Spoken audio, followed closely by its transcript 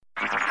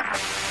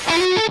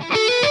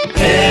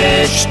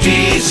HD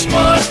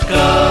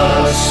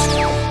Smartcast.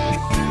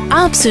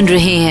 आप सुन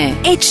रहे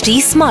हैं HD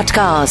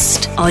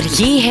Smartcast और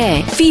ये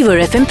है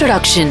fever FM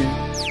production.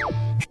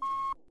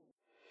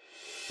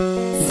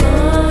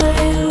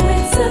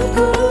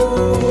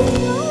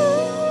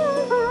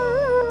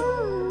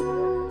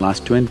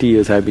 Last 20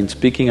 years I've been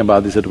speaking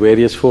about this at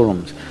various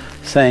forums,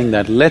 saying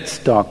that let's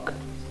talk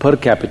per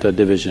capita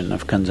division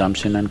of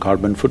consumption and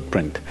carbon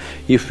footprint.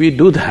 If we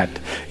do that,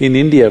 in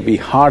India we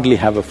hardly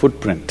have a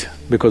footprint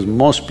because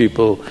most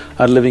people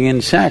are living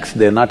in shacks,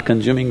 they're not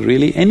consuming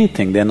really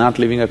anything, they're not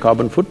leaving a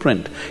carbon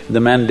footprint. If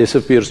the man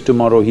disappears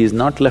tomorrow, he's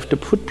not left a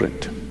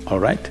footprint, all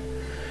right?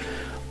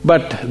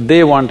 But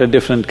they want a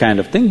different kind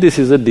of thing. This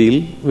is a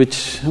deal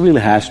which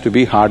has to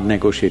be hard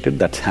negotiated,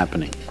 that's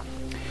happening.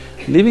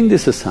 Leaving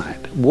this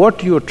aside,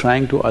 what you're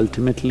trying to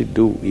ultimately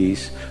do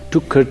is to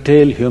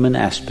curtail human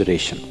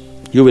aspiration.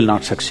 You will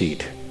not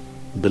succeed,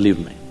 believe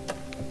me.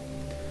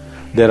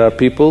 There are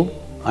people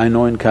I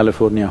know in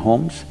California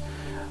homes,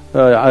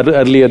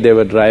 earlier they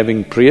were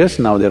driving Prius,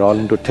 now they're all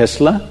into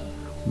Tesla,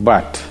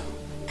 but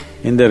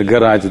in their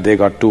garage they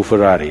got 2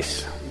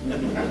 Ferraris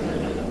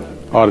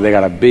or they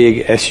got a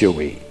big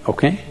SUV,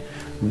 okay?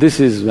 This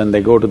is when they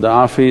go to the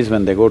office,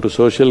 when they go to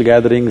social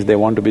gatherings, they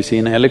want to be seen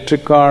in an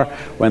electric car.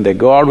 When they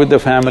go out with the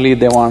family,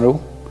 they want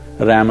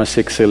to ram a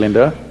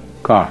 6-cylinder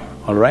car,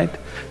 all right?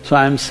 So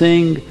I'm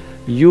saying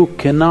you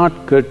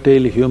cannot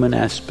curtail human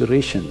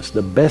aspirations.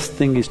 The best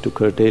thing is to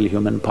curtail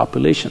human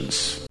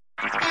populations.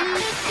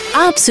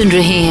 आप सुन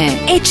रहे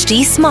हैं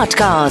HD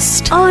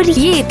Smartcast और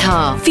ये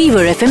था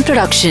fever FM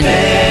production.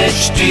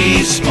 HD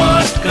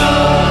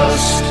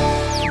Smartcast.